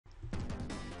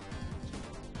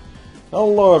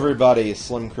Hello everybody,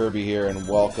 SlimKirby here, and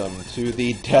welcome to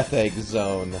the Death Egg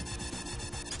Zone.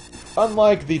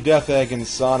 Unlike the Death Egg in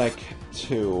Sonic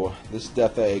 2, this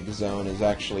Death Egg Zone is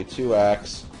actually 2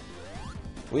 acts.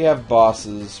 We have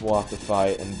bosses we'll have to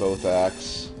fight in both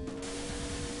acts.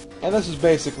 And this is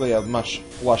basically a much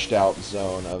flushed out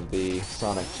zone of the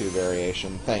Sonic 2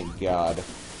 variation, thank God.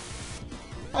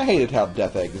 I hated how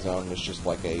Death Egg Zone was just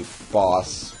like a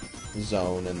boss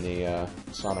zone in the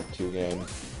Sonic 2 game.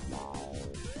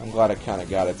 I'm glad it kind of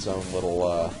got its own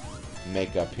little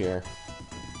makeup here.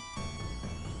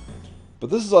 But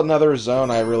this is another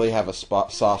zone I really have a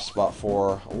soft spot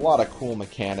for. A lot of cool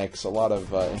mechanics, a lot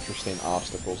of interesting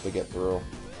obstacles to get through.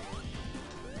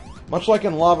 Much like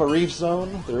in Lava Reef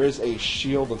Zone, there is a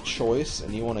shield of choice,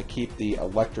 and you want to keep the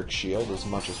electric shield as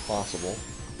much as possible.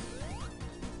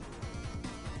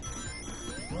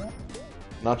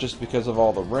 Not just because of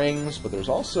all the rings, but there's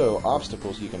also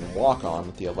obstacles you can walk on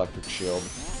with the electric shield.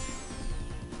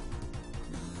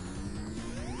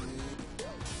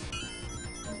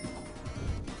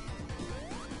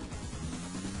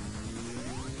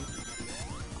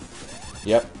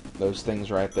 Yep, those things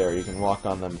right there. You can walk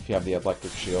on them if you have the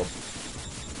electric shield.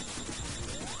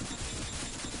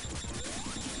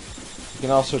 You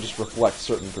can also just reflect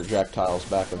certain projectiles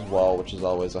back as well, which is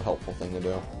always a helpful thing to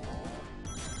do.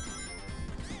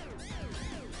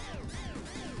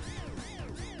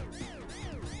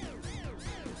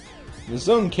 The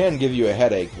zone can give you a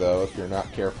headache, though, if you're not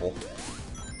careful.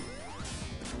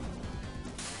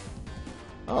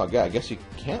 Oh, God, I guess you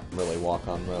can't really walk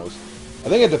on those. I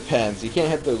think it depends. You can't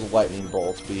hit those lightning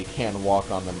bolts, but you can walk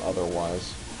on them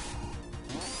otherwise.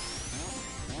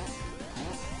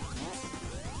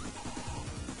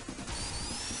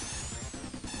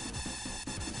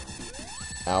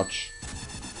 Ouch.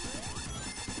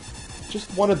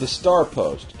 Just wanted the star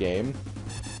post, game.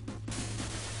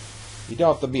 You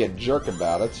don't have to be a jerk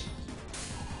about it.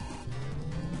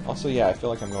 Also, yeah, I feel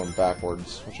like I'm going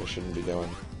backwards, which I shouldn't be doing.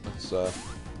 Let's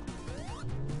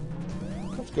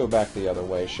go back the other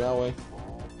way, shall we?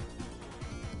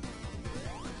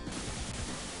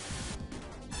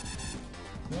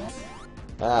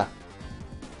 Ah!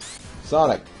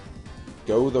 Sonic!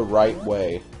 Go the right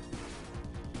way.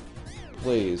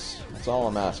 Please. That's all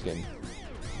I'm asking.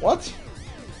 What?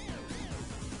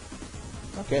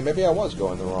 Okay, maybe I was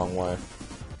going the wrong way.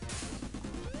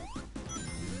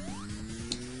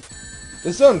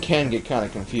 This zone can get kind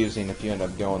of confusing if you end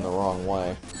up going the wrong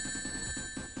way.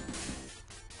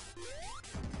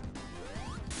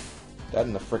 That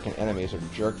and the frickin' enemies are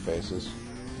jerk faces.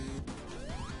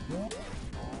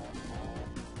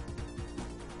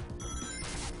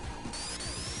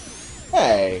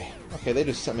 Hey! Okay, they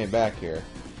just sent me back here.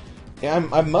 Yeah,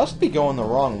 I must be going the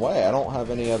wrong way. I don't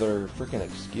have any other frickin'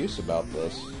 excuse about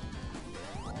this.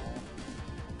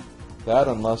 That,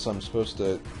 unless I'm supposed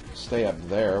to stay up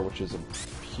there, which is a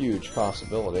huge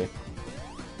possibility.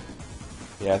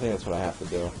 Yeah, I think that's what I have to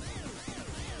do.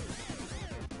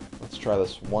 Let's try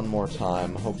this one more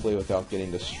time, hopefully without getting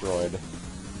destroyed.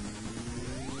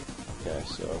 Okay,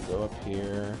 so go up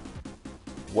here.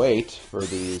 Wait for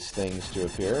these things to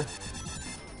appear.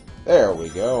 There we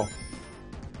go.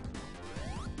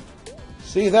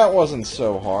 See, that wasn't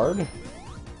so hard.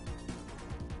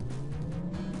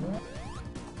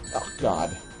 Oh,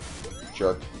 God.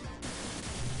 Jerk.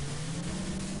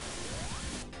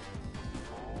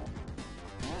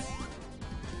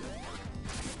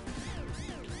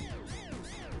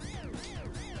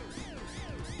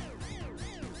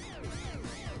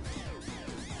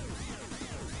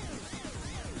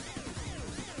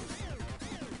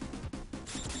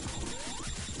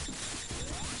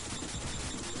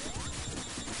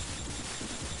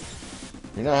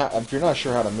 If you're not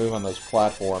sure how to move on those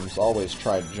platforms, always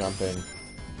try jumping.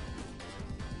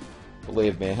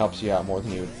 Believe me, it helps you out more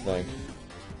than you would think.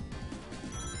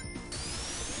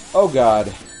 Oh,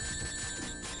 God.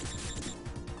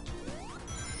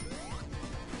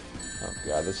 Oh,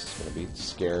 God, this is going to be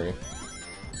scary.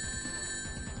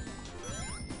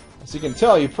 As you can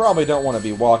tell, you probably don't want to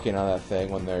be walking on that thing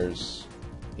when there's...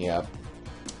 Yeah.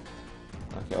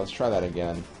 Okay, let's try that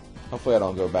again. Hopefully I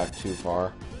don't go back too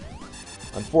far.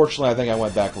 Unfortunately, I think I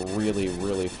went back really,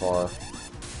 really far.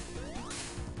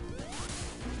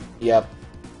 Yep.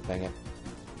 Dang it.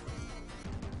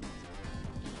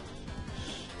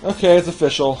 Okay, it's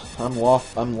official. I'm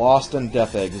lost in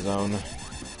Death Egg Zone. I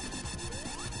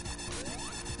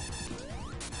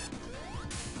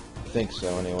think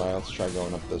so, anyway. Let's try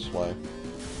going up this way.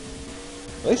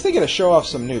 At least they get to show off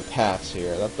some new paths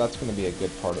here. That's going to be a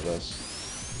good part of this.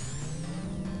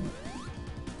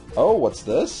 Oh, what's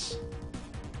this?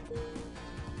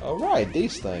 Oh, right,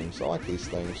 these things. I like these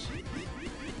things.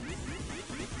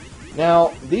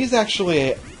 Now, these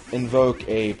actually invoke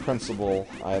a principle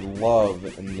I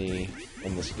love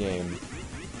in this game.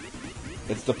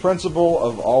 It's the principle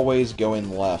of always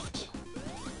going left.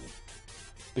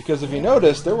 Because if you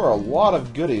notice, there were a lot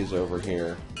of goodies over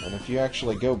here, and if you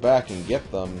actually go back and get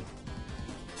them,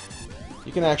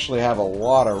 you can actually have a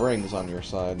lot of rings on your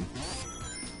side.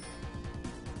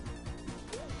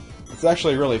 It's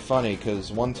actually really funny,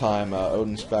 because one time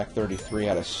OdinSpec33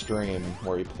 had a stream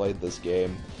where he played this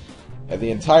game, and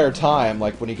the entire time,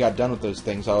 like, when he got done with those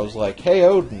things, I was like, "Hey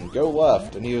Odin, go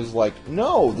left," and he was like,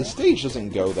 "No, the stage doesn't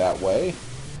go that way.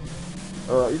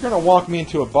 Or, you're gonna walk me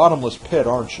into a bottomless pit,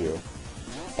 aren't you?"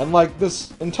 And, like,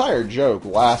 this entire joke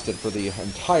lasted for the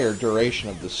entire duration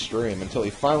of the stream, until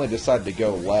he finally decided to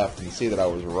go left and see that I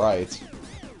was right.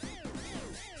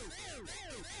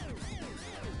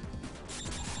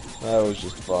 That was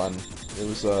just fun. It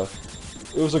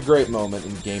was a great moment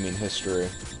in gaming history.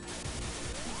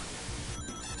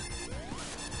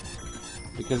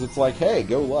 Because it's like, "Hey,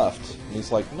 go left." And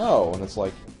he's like, "No." And it's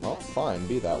like, "Well, fine,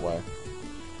 be that way."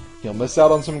 You'll miss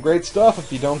out on some great stuff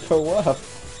if you don't go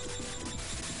left.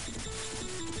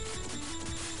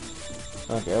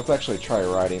 Okay, let's actually try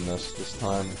riding this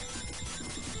time.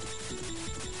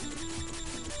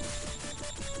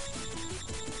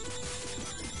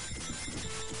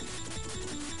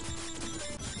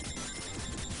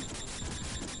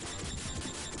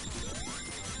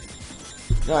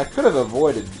 Now, I could have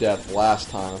avoided death last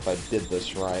time if I did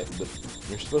this right, but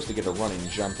you're supposed to get a running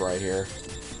jump right here.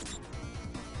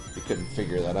 You couldn't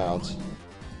figure that out.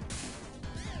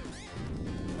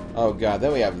 Oh god,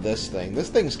 then we have this thing. This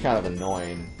thing's kind of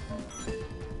annoying.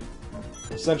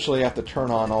 Essentially, you have to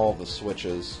turn on all the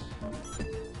switches.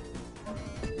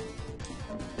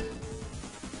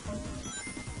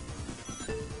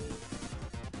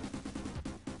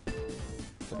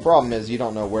 The problem is you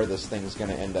don't know where this thing's going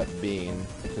to end up being,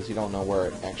 because you don't know where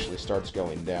it actually starts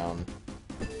going down.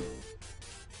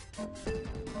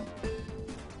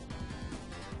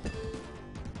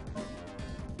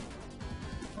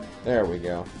 There we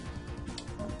go.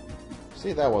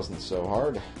 See, that wasn't so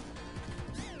hard.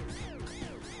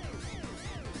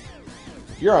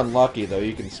 If you're unlucky, though,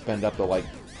 you can spend up to, like,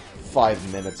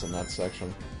 5 minutes in that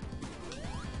section.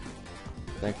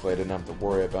 Thankfully, I didn't have to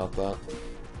worry about that.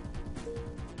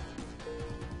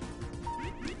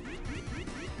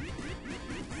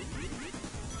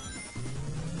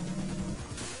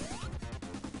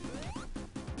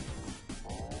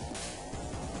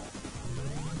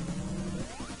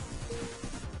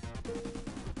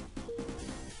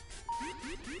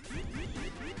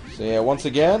 So yeah, once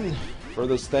again, for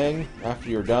this thing, after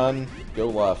you're done, go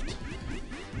left.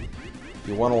 If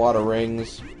you want a lot of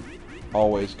rings,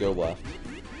 always go left.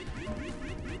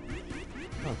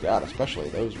 Oh god, especially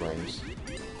those rings.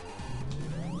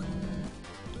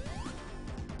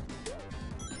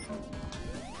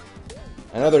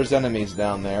 I know there's enemies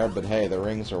down there, but hey, the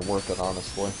rings are worth it,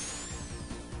 honestly.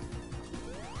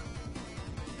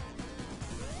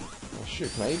 Oh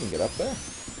shoot, can I even get up there?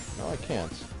 No, I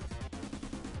can't.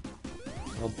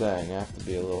 Well, dang, I have to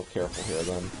be a little careful here,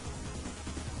 then.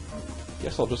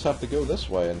 Guess I'll just have to go this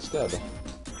way instead.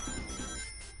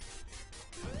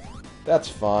 That's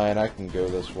fine, I can go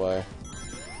this way.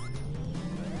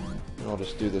 And I'll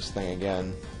just do this thing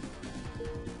again.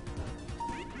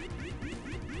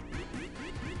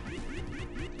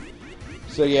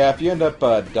 So yeah, if you end up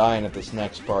dying at this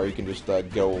next part, you can just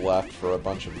go left for a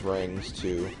bunch of rings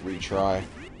to retry.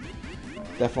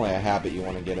 Definitely a habit you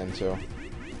want to get into.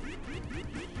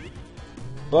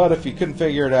 But if you couldn't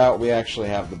figure it out, we actually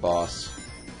have the boss.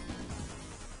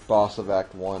 Boss of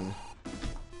Act 1.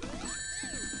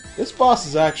 This boss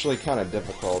is actually kind of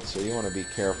difficult, so you want to be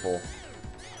careful.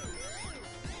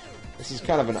 This is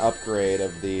kind of an upgrade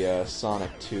of the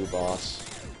Sonic 2 boss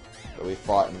that we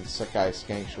fought in Sekai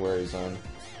Sanctuary Zone.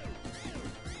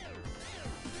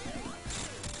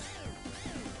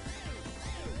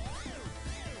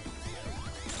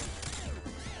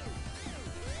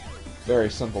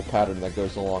 Very simple pattern that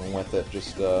goes along with it.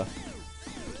 Just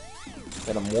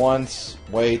hit him once,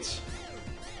 wait,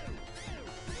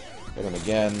 hit him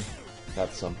again.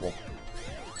 That's simple.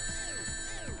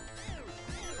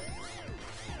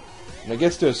 When it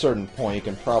gets to a certain point, you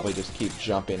can probably just keep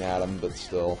jumping at him, but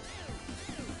still,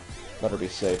 better be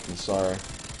safe than sorry.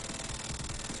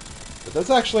 But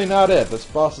that's actually not it. This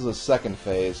boss is a second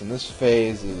phase, and this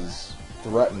phase is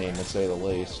threatening, to say the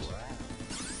least.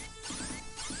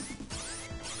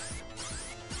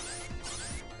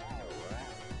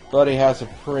 But he has a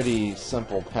pretty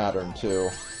simple pattern, too.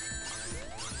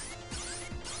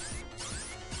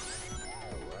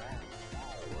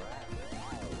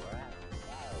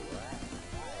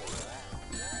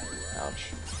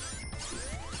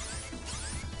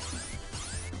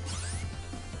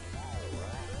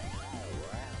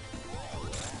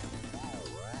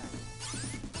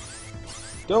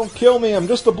 Don't kill me, I'm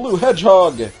just a blue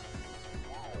hedgehog!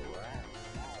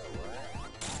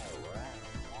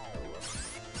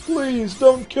 Please,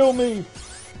 don't kill me!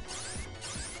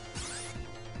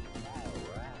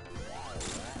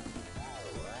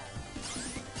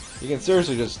 You can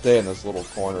seriously just stay in this little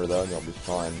corner, though, and you'll be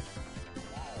fine.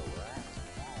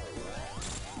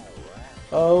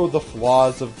 Oh, the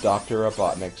flaws of Dr.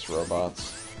 Robotnik's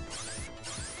robots.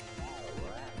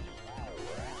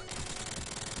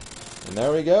 And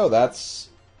there we go, that's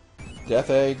Death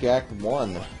Egg Act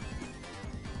 1.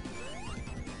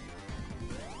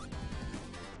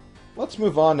 Let's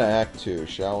move on to Act 2,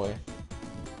 shall we?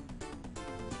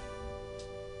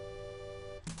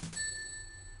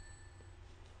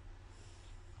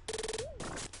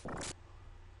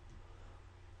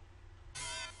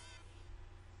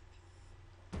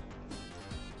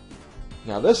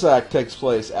 Now this act takes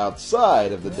place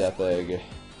outside of the Death Egg.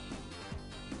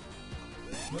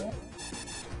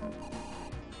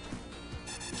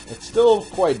 It's still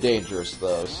quite dangerous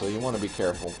though, so you want to be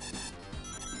careful.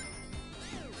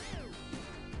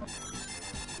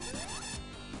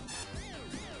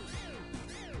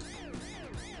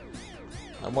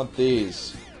 I want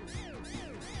these.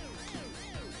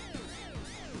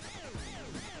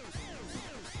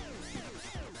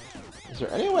 Is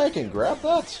there any way I can grab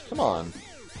that? Come on.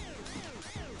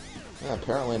 Yeah,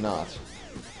 apparently not.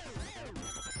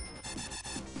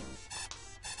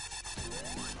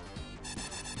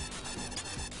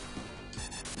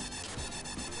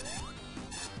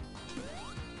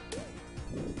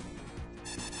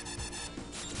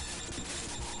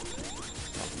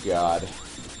 Oh, God.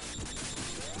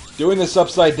 Doing this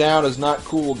upside down is not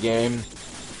cool, game.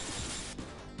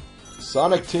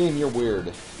 Sonic Team, you're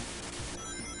weird.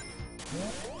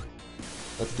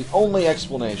 That's the only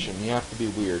explanation. You have to be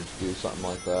weird to do something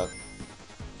like that.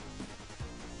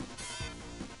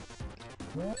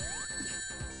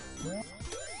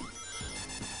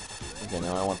 Okay,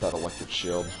 now I want that electric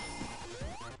shield.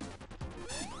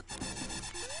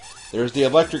 There's the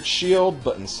electric shield,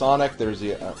 but in Sonic there's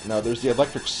the... no, there's the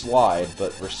electric slide,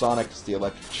 but for Sonic it's the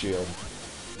electric shield.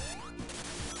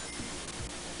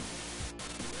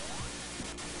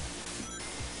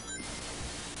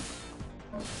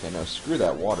 Okay, no, screw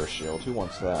that water shield. Who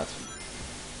wants that?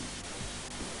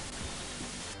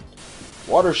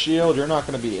 Water shield, you're not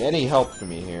going to be any help to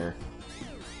me here.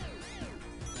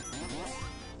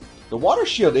 The water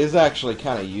shield is actually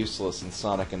kind of useless in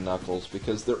Sonic and Knuckles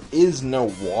because there is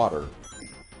no water.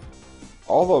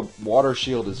 All the water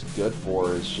shield is good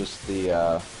for is just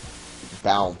the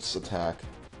bounce attack.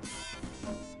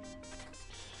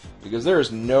 Because there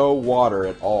is no water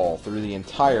at all through the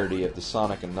entirety of the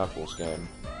Sonic and Knuckles game.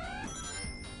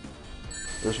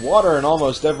 There's water in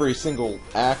almost every single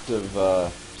act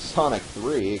of Sonic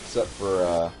 3, except for,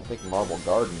 I think, Marble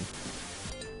Garden.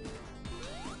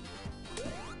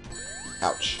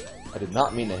 Ouch. I did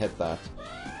not mean to hit that.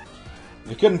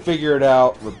 If you couldn't figure it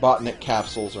out, Robotnik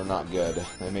capsules are not good.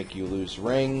 They make you lose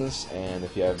rings, and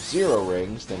if you have 0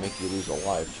 rings, they make you lose a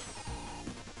life.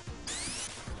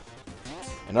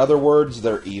 In other words,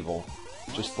 they're evil.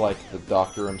 Just like the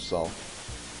Doctor himself.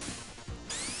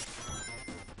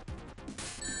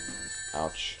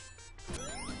 Ouch.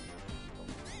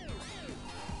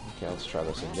 Okay, let's try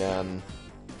this again.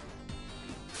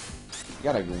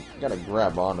 You gotta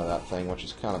grab onto that thing, which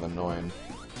is kind of annoying.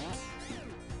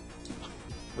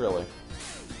 Really.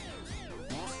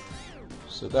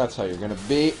 So that's how you're gonna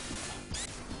be.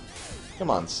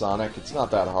 Come on, Sonic, it's not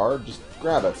that hard, just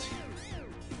grab it.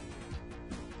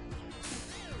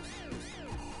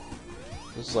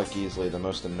 This is like easily the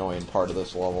most annoying part of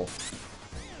this level.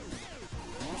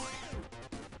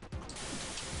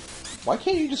 Why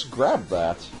can't you just grab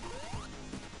that?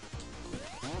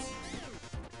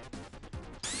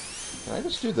 Can I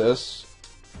just do this?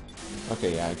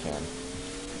 Okay, yeah, I can.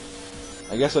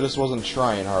 I guess I just wasn't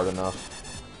trying hard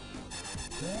enough.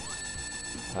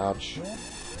 Ouch.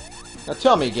 Now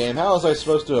tell me, game, how was I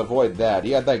supposed to avoid that?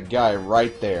 He had that guy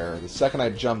right there. The second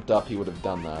I jumped up, he would have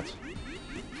done that.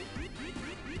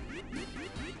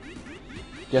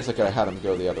 Guess I could have had him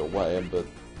go the other way, but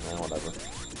whatever.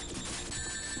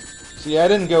 See, I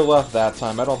didn't go left that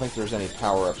time. I don't think there's any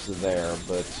power-ups there,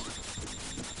 but...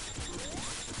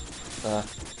 God.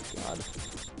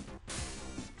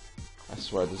 I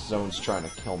swear, this zone's trying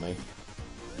to kill me.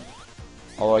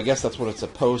 Although, I guess that's what it's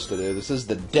supposed to do. This is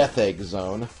the Death Egg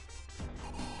Zone.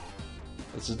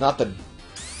 This is not the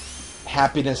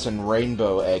Happiness and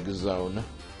Rainbow Egg Zone.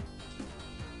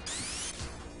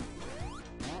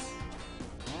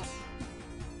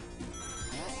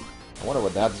 I wonder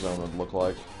what that zone would look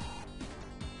like.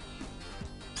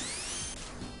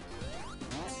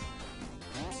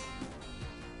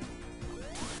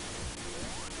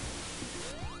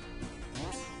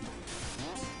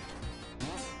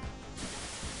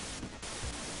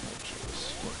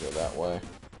 way.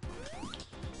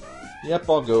 Yep,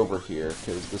 I'll go over here,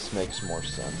 because this makes more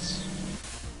sense.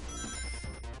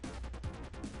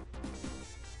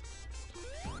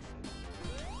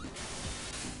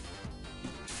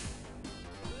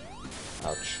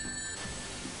 Ouch.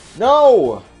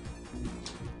 No!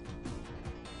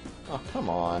 Oh, come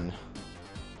on.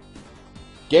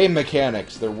 Game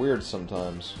mechanics, they're weird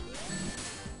sometimes.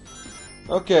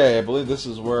 Okay, I believe this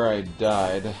is where I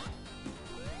died.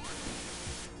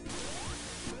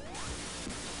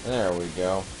 There we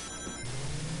go.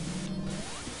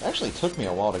 It actually took me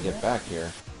a while to get back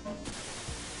here.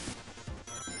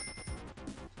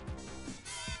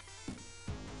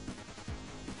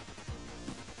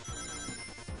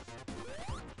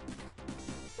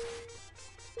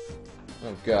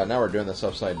 Oh god, now we're doing this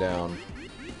upside down.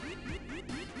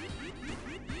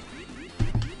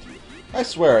 I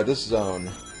swear, this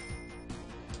zone.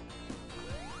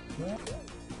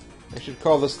 I should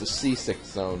call this the C6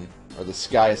 zone, or the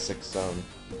Sky 6 zone.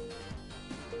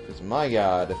 Because my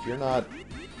god, if you're not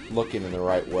looking in the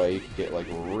right way, you could get like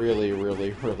really,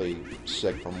 really, really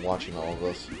sick from watching all of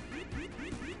this.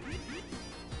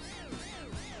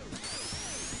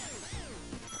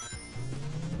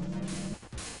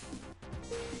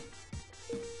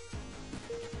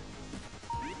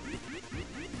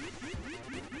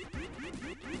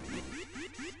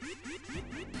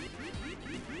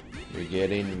 You're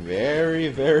getting very,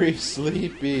 very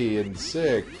sleepy and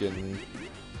sick and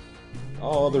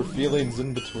all other feelings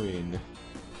in between.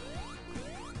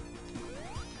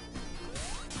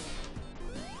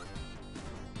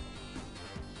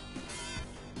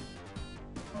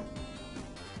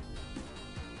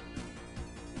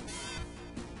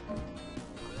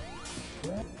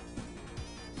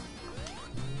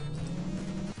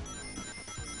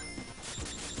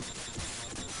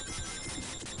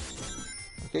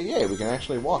 Okay, yay, we can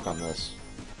actually walk on this.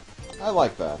 I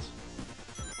like that.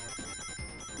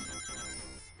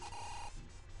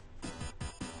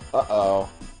 Uh-oh.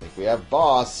 I think we have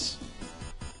boss.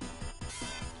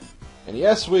 And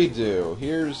yes, we do.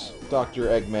 Here's Dr.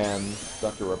 Eggman,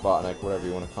 Dr. Robotnik, whatever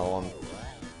you want to call him.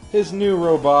 His new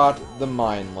robot, the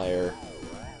Mine Layer.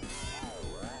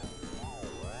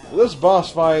 For this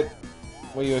boss fight,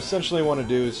 what you essentially want to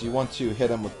do is you want to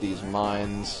hit him with these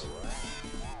mines.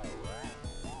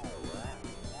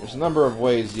 There's a number of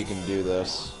ways you can do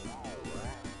this.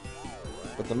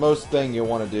 But the most thing you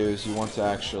want to do is you want to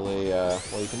actually,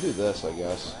 well, you can do this, I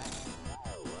guess.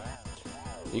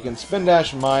 You can spin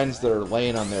dash mines that are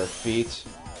laying on their feet.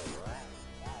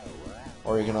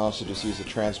 Or you can also just use the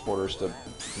transporters to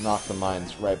knock the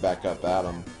mines right back up at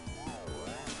them.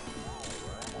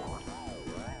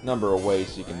 Number of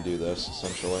ways you can do this,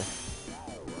 essentially.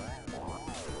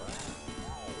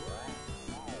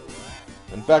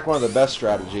 In fact, one of the best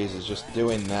strategies is just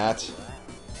doing that.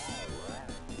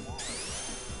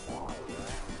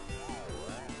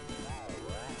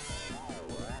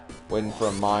 Waiting for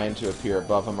a mine to appear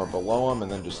above him or below him,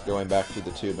 and then just going back through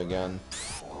the tube again.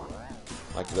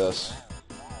 Like this.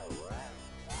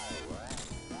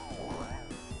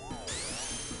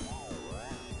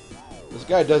 This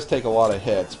guy does take a lot of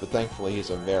hits, but thankfully he's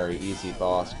a very easy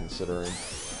boss considering.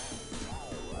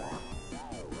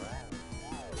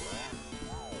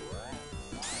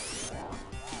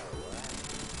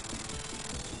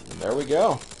 There we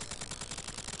go.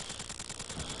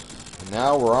 And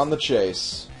now we're on the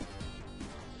chase.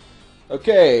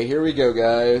 Okay, here we go,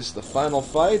 guys. The final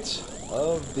fight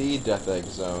of the Death Egg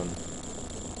Zone.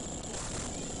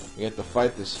 We have to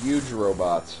fight this huge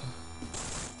robot.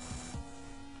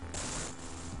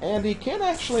 And he can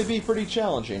actually be pretty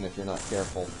challenging if you're not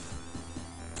careful.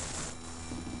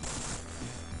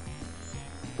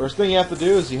 First thing you have to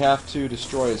do is you have to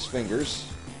destroy his fingers.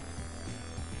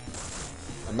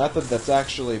 A method that's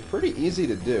actually pretty easy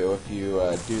to do if you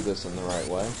do this in the right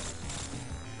way.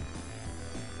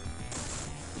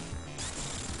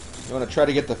 You want to try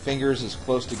to get the fingers as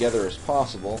close together as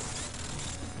possible.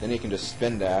 Then you can just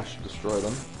spin dash, destroy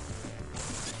them.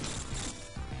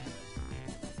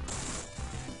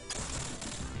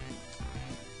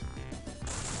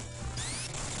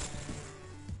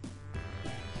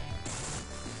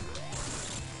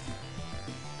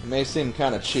 It may seem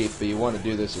kind of cheap, but you want to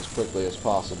do this as quickly as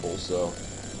possible, so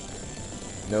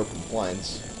no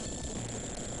complaints.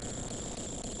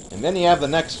 And then you have the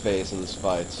next phase of this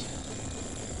fight.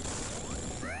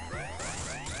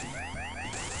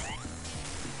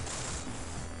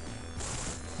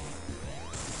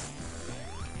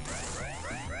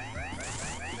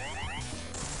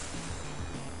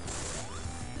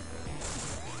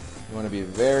 You want to be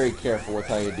very careful with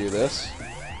how you do this.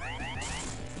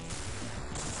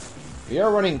 We are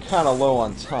running kind of low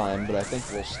on time, but I think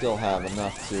we'll still have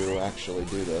enough to actually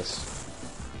do this.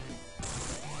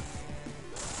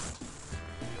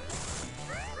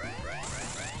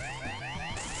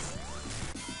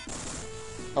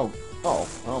 Oh,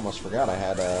 I almost forgot I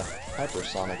had a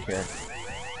Hypersonic here.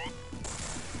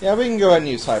 Yeah, we can go ahead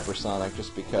and use Hypersonic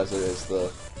just because it is the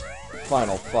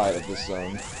final fight of this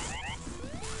zone.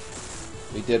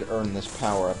 We did earn this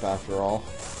power-up after all.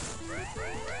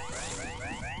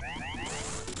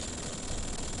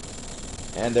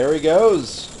 And there he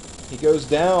goes! He goes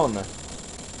down! But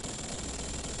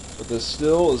this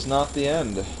still is not the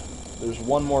end. There's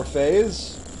one more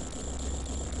phase.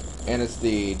 And it's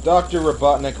the Dr.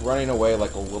 Robotnik running away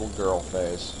like a little girl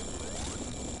phase.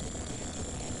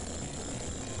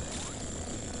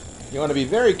 You want to be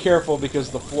very careful because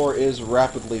the floor is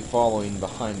rapidly following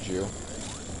behind you.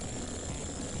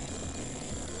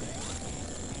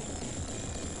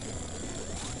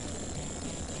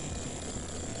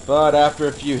 But after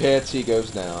a few hits, he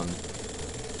goes down.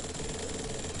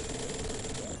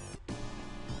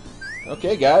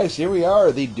 Okay guys, here we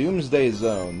are, the Doomsday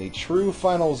Zone, the true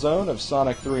final zone of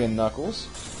Sonic 3 and Knuckles.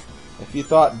 If you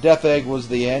thought Death Egg was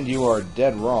the end, you are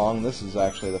dead wrong. This is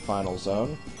actually the final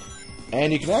zone.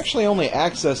 And you can actually only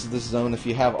access this zone if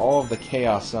you have all of the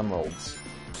Chaos Emeralds.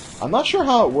 I'm not sure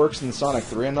how it works in Sonic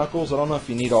 3 and Knuckles. I don't know if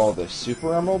you need all the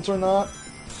Super Emeralds or not.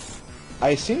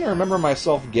 I seem to remember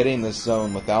myself getting this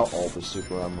zone without all the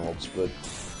Super Emeralds, but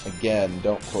again,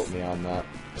 don't quote me on that,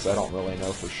 because I don't really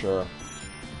know for sure.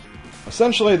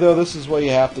 Essentially, though, this is what you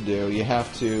have to do. You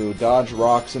have to dodge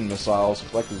rocks and missiles,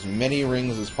 collect as many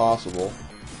rings as possible.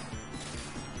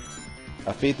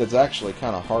 A feat that's actually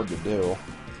kind of hard to do.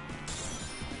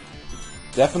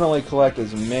 Definitely collect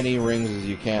as many rings as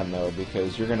you can, though,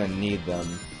 because you're going to need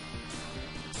them.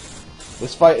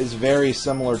 This fight is very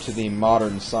similar to the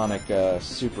modern Sonic,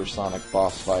 Supersonic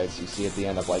boss fights you see at the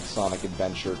end of, like, Sonic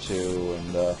Adventure 2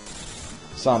 and,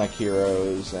 Sonic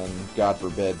Heroes, and, God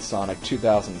forbid, Sonic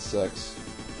 2006.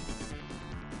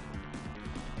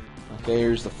 Okay,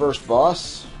 here's the first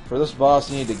boss. For this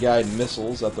boss, you need to guide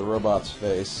missiles at the robot's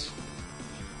face.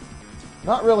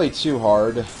 Not really too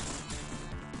hard.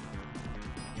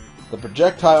 The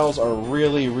projectiles are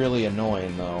really, really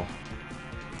annoying, though.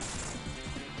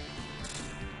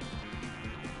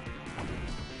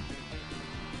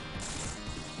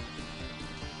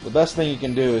 The best thing you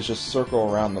can do is just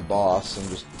circle around the boss and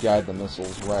just guide the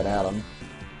missiles right at him.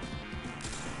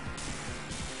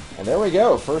 And there we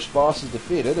go, first boss is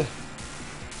defeated.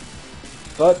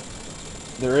 But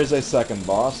there is a second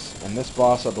boss, and this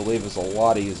boss I believe is a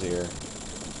lot easier.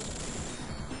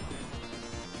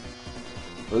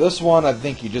 For this one, I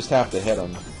think you just have to hit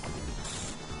him.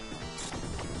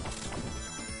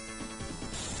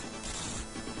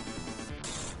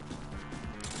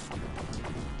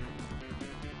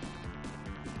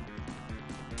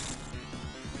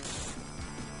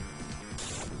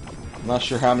 I'm not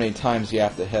sure how many times you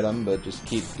have to hit him, but just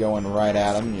keep going right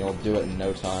at him and you'll do it in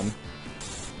no time.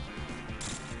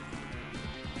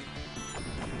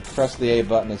 Press the A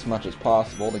button as much as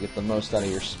possible to get the most out of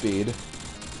your speed.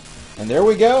 And there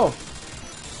we go!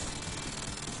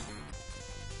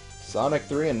 Sonic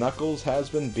 3 and Knuckles has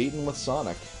been beaten with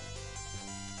Sonic.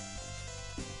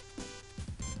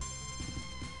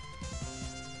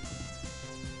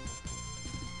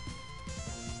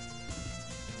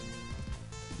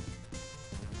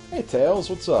 Hey Tails,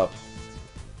 what's up?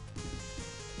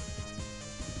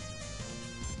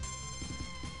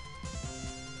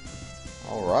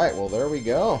 Alright, well there we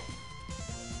go.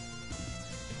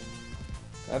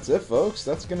 That's it, folks.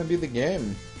 That's gonna be the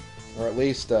game. Or at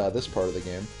least, this part of the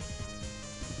game.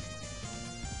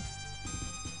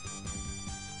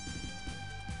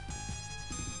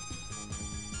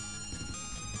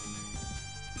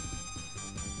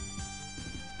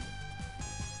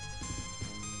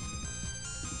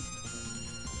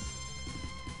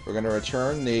 We're going to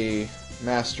return the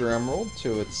Master Emerald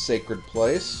to its sacred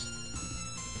place.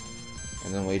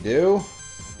 And then we do,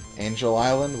 Angel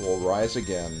Island will rise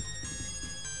again.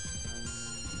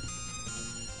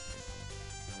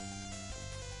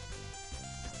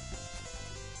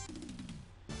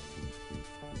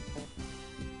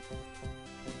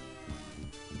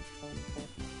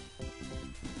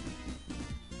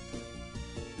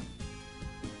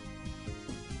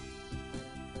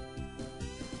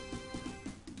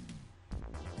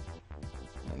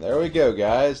 There we go,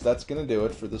 guys. That's going to do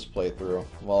it for this playthrough.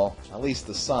 Well, at least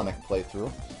the Sonic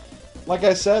playthrough. Like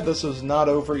I said, this is not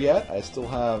over yet. I still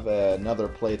have another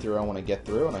playthrough I want to get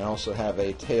through, and I also have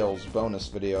a Tails bonus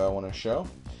video I want to show.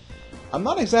 I'm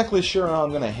not exactly sure how I'm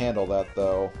going to handle that,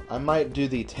 though. I might do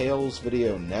the Tails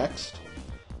video next,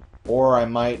 or I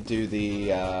might do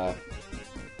the,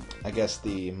 I guess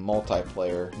the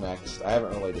multiplayer next. I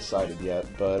haven't really decided yet,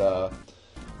 but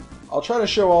I'll try to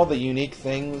show all the unique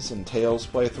things in Tails'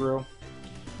 playthrough.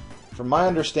 From my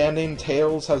understanding,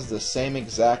 Tails has the same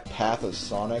exact path as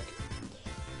Sonic,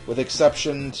 with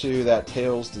exception to that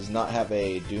Tails does not have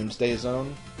a Doomsday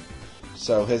Zone,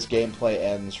 so his gameplay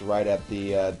ends right at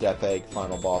the Death Egg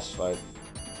final boss fight.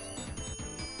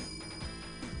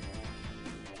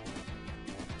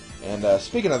 And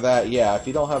speaking of that, yeah, if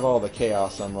you don't have all the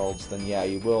Chaos Emeralds, then yeah,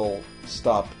 you will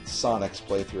stop Sonic's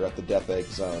playthrough at the Death Egg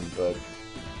Zone, but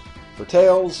for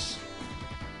Tails,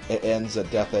 it ends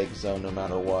at Death Egg Zone no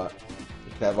matter what.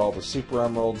 You can have all the Super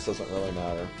Emeralds, doesn't really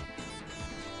matter.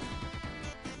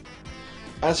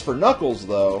 As for Knuckles,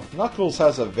 though, Knuckles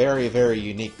has a very, very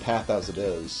unique path as it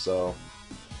is, so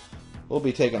we'll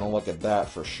be taking a look at that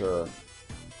for sure.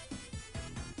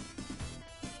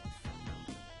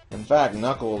 In fact,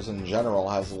 Knuckles in general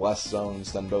has less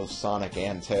zones than both Sonic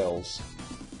and Tails.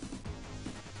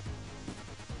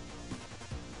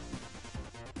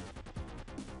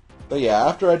 But yeah,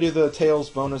 after I do the Tails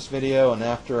bonus video and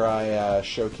after I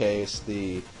showcase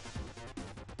the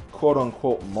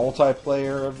quote-unquote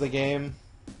multiplayer of the game,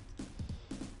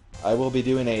 I will be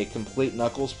doing a complete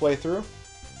Knuckles playthrough.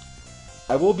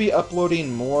 I will be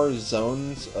uploading more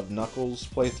zones of Knuckles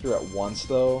playthrough at once,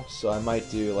 though, so I might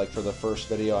do, like for the first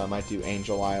video, I might do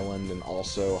Angel Island and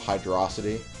also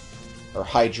Hydrocity, or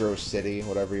Hydro City,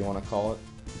 whatever you want to call it.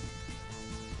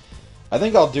 I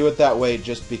think I'll do it that way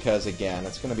just because, again,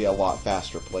 it's going to be a lot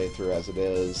faster playthrough as it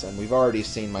is, and we've already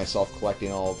seen myself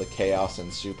collecting all of the Chaos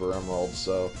and Super Emeralds,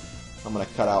 so I'm going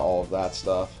to cut out all of that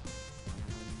stuff.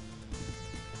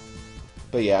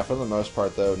 But yeah, for the most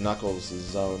part, though, Knuckles'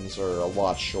 zones are a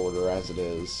lot shorter as it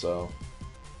is, so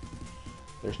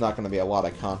there's not going to be a lot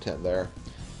of content there.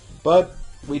 But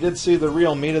we did see the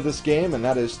real meat of this game, and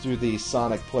that is through the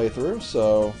Sonic playthrough,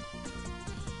 so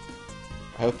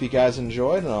I hope you guys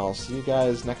enjoyed, and I'll see you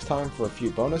guys next time for a few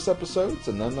bonus episodes,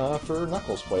 and then for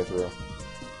Knuckles playthrough.